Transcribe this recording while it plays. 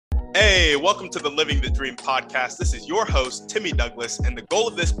Hey, welcome to the Living the Dream podcast. This is your host, Timmy Douglas, and the goal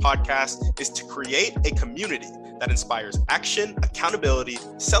of this podcast is to create a community that inspires action, accountability,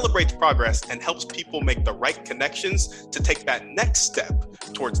 celebrates progress, and helps people make the right connections to take that next step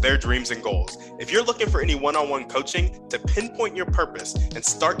towards their dreams and goals. If you're looking for any one-on-one coaching to pinpoint your purpose and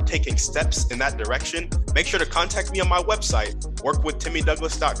start taking steps in that direction, make sure to contact me on my website,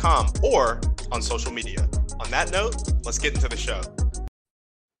 workwithtimmydouglas.com, or on social media. On that note, let's get into the show.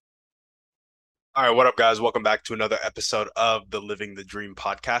 All right, what up, guys? Welcome back to another episode of the Living the Dream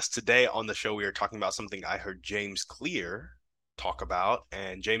podcast. Today on the show, we are talking about something I heard James Clear talk about,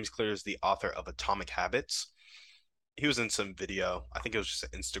 and James Clear is the author of Atomic Habits. He was in some video, I think it was just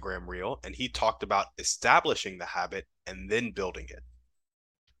an Instagram reel, and he talked about establishing the habit and then building it.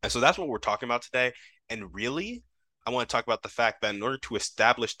 And so that's what we're talking about today. And really, I want to talk about the fact that in order to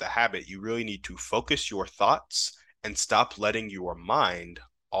establish the habit, you really need to focus your thoughts and stop letting your mind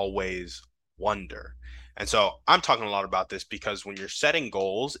always wonder. And so I'm talking a lot about this because when you're setting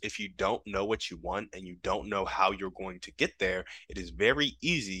goals, if you don't know what you want and you don't know how you're going to get there, it is very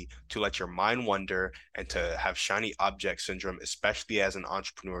easy to let your mind wander and to have shiny object syndrome, especially as an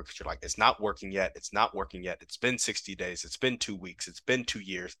entrepreneur, because you're like, it's not working yet. It's not working yet. It's been 60 days. It's been 2 weeks. It's been 2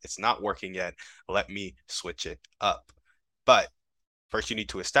 years. It's not working yet. Let me switch it up. But first you need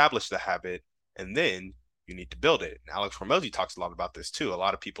to establish the habit, and then you need to build it. And Alex Hormozi talks a lot about this too. A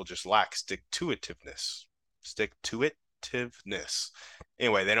lot of people just lack stick-to-itiveness.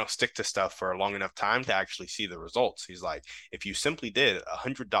 Anyway, they don't stick to stuff for a long enough time to actually see the results. He's like, if you simply did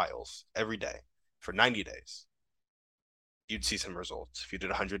 100 dials every day for 90 days, you'd see some results. If you did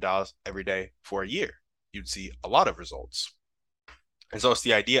 100 dials every day for a year, you'd see a lot of results. And so it's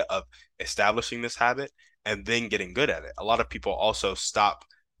the idea of establishing this habit and then getting good at it. A lot of people also stop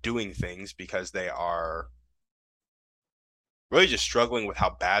doing things because they are really just struggling with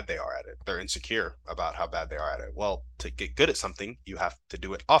how bad they are at it. They're insecure about how bad they are at it. Well, to get good at something, you have to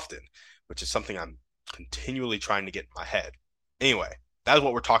do it often, which is something I'm continually trying to get in my head. Anyway, that is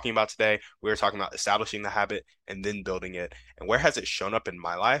what we're talking about today. We're talking about establishing the habit and then building it. And where has it shown up in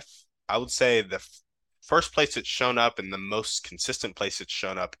my life? I would say the first place it's shown up and the most consistent place it's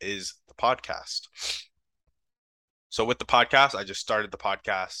shown up is the podcast. So with the podcast, I just started the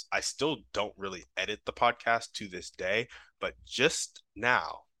podcast. I still don't really edit the podcast to this day, but just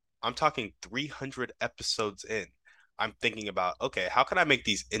now, I'm talking 300 episodes in, I'm thinking about, okay, how can I make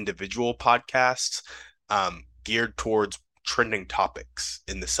these individual podcasts geared towards trending topics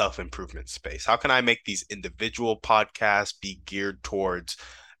in the self-improvement space? How can I make these individual podcasts be geared towards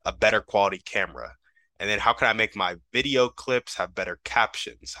a better quality camera? And then how can I make my video clips have better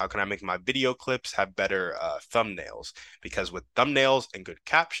captions? How can I make my video clips have better thumbnails? Because with thumbnails and good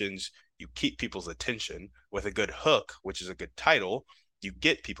captions, you keep people's attention. With a good hook, which is a good title, you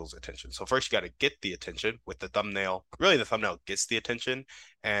get people's attention. So first you got to get the attention with the thumbnail. Really, the thumbnail gets the attention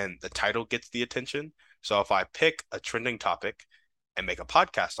and the title gets the attention. So if I pick a trending topic and make a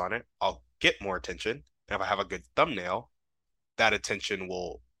podcast on it, I'll get more attention. And if I have a good thumbnail, that attention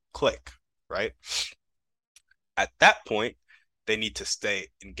will click, right? At that point, they need to stay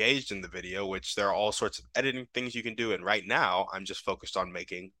engaged in the video, which there are all sorts of editing things you can do. And right now, I'm just focused on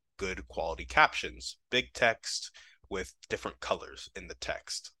making good quality captions, big text with different colors in the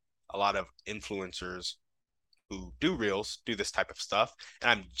text. A lot of influencers who do reels do this type of stuff.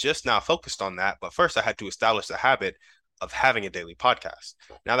 And I'm just now focused on that. But first, I had to establish the habit of having a daily podcast.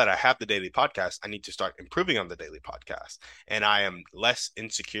 Now that I have the daily podcast, I need to start improving on the daily podcast. And I am less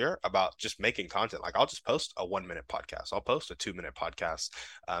insecure about just making content. Like I'll just post a 1-minute podcast. I'll post a 2-minute podcast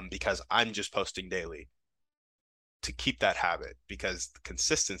because I'm just posting daily to keep that habit, because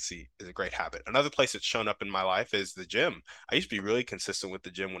consistency is a great habit. Another place it's shown up in my life is the gym. I used to be really consistent with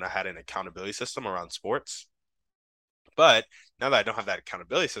the gym when I had an accountability system around sports. But now that I don't have that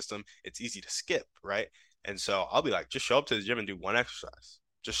accountability system, it's easy to skip, right? And so I'll be like, just show up to the gym and do 1 exercise.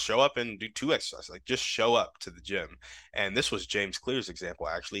 Just show up and do 2 exercises. Like just show up to the gym. And this was James Clear's example,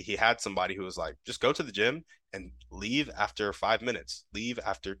 actually. He had somebody who was like, just go to the gym and leave after 5 minutes, leave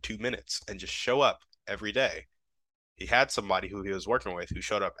after 2 minutes, and just show up every day. He had somebody who he was working with who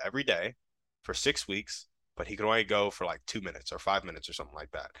showed up every day for 6 weeks, but he could only go for like 2 minutes or 5 minutes or something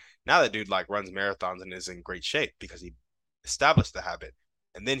like that. Now that dude like runs marathons and is in great shape because he established the habit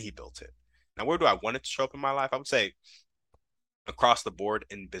and then he built it. Now, where do I want it to show up in my life? I would say across the board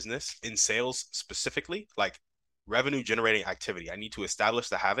in business, in sales specifically, like revenue generating activity. I need to establish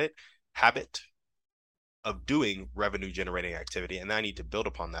the habit of doing revenue generating activity, and then I need to build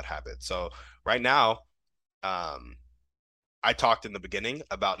upon that habit. So right now, I talked in the beginning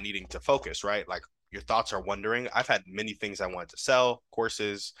about needing to focus, right? Like your thoughts are wandering. I've had many things I wanted to sell,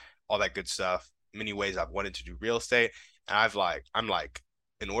 courses, all that good stuff, many ways I've wanted to do real estate. And I'm like,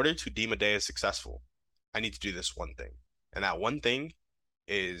 in order to deem a day as successful, I need to do this one thing. And that one thing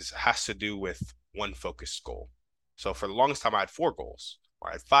has to do with one focused goal. So for the longest time, I had 4 goals, or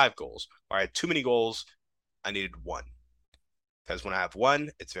I had 5 goals, or I had too many goals. I needed one. Because when I have one,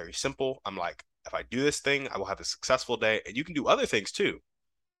 it's very simple. I'm like, if I do this thing, I will have a successful day. And you can do other things too.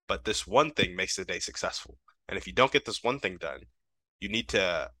 But this one thing makes the day successful. And if you don't get this one thing done, you need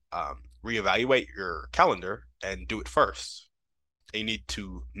to reevaluate your calendar and do it first. And you need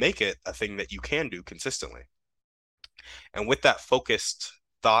to make it a thing that you can do consistently. And with that focused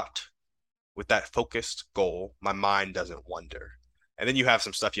thought, with that focused goal, my mind doesn't wander. And then you have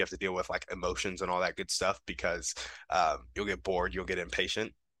some stuff you have to deal with, like emotions and all that good stuff, because you'll get bored, you'll get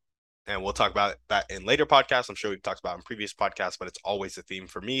impatient. And we'll talk about that in later podcasts. I'm sure we've talked about in previous podcasts, but it's always the theme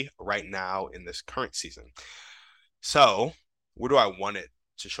for me right now in this current season. So where do I want it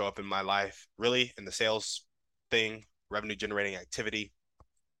to show up in my life? Really, in the sales thing, revenue generating activity.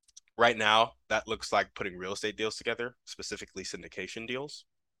 Right now, that looks like putting real estate deals together, specifically syndication deals.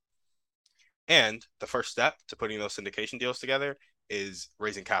 And the first step to putting those syndication deals together is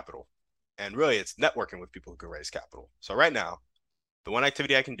raising capital. And really, it's networking with people who can raise capital. So right now, the one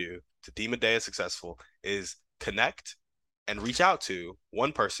activity I can do to deem a day as successful is connect and reach out to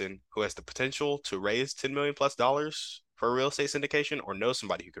one person who has the potential to raise $10 million plus for a real estate syndication, or know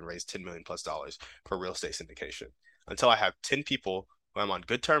somebody who can raise $10 million plus for a real estate syndication, until I have 10 people who I'm on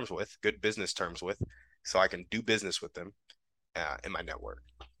good terms with, good business terms with, so I can do business with them in my network.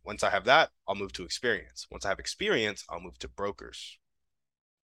 Once I have that, I'll move to experience. Once I have experience, I'll move to brokers.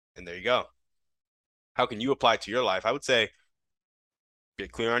 And there you go. How can you apply it to your life? I would say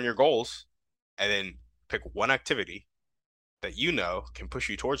get clear on your goals, and then pick one activity that you know can push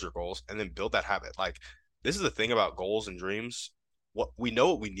you towards your goals, and then build that habit. Like, this is the thing about goals and dreams. What we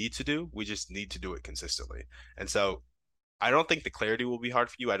know what we need to do, we just need to do it consistently. And so I don't think the clarity will be hard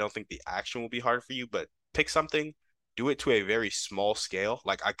for you. I don't think the action will be hard for you, but pick something, do it to a very small scale.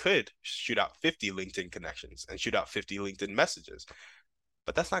 Like, I could shoot out 50 LinkedIn connections and shoot out 50 LinkedIn messages,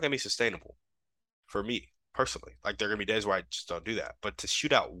 but that's not going to be sustainable for me personally. Like, there are going to be days where I just don't do that. But to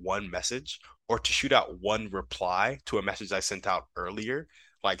shoot out one message, or to shoot out one reply to a message I sent out earlier,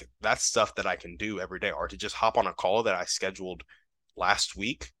 like, that's stuff that I can do every day. Or to just hop on a call that I scheduled last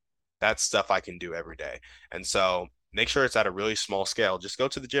week, that's stuff I can do every day. And so make sure it's at a really small scale. Just go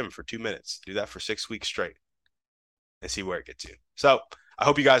to the gym for 2 minutes. Do that for 6 weeks straight and see where it gets you. So I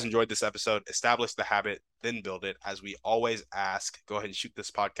hope you guys enjoyed this episode. Establish the habit, then build it. As we always ask, go ahead and shoot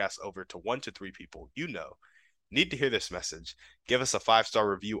this podcast over to 1 to 3 people you know need to hear this message. Give us a 5-star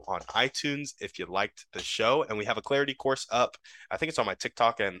review on iTunes if you liked the show. And we have a clarity course up. I think it's on my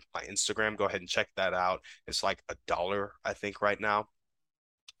TikTok and my Instagram. Go ahead and check that out. It's like $1, I think, right now.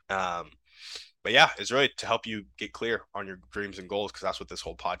 But yeah, it's really to help you get clear on your dreams and goals, because that's what this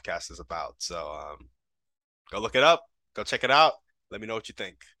whole podcast is about. So go look it up. Go check it out. Let me know what you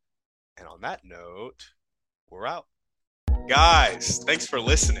think. And on that note, we're out. Guys, thanks for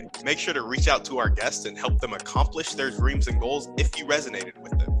listening. Make sure to reach out to our guests and help them accomplish their dreams and goals if you resonated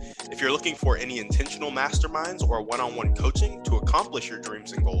with them. If you're looking for any intentional masterminds or one-on-one coaching to accomplish your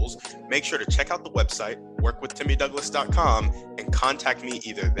dreams and goals, make sure to check out the website, workwithtimmydouglas.com, and contact me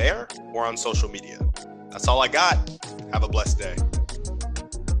either there or on social media. That's all I got. Have a blessed day.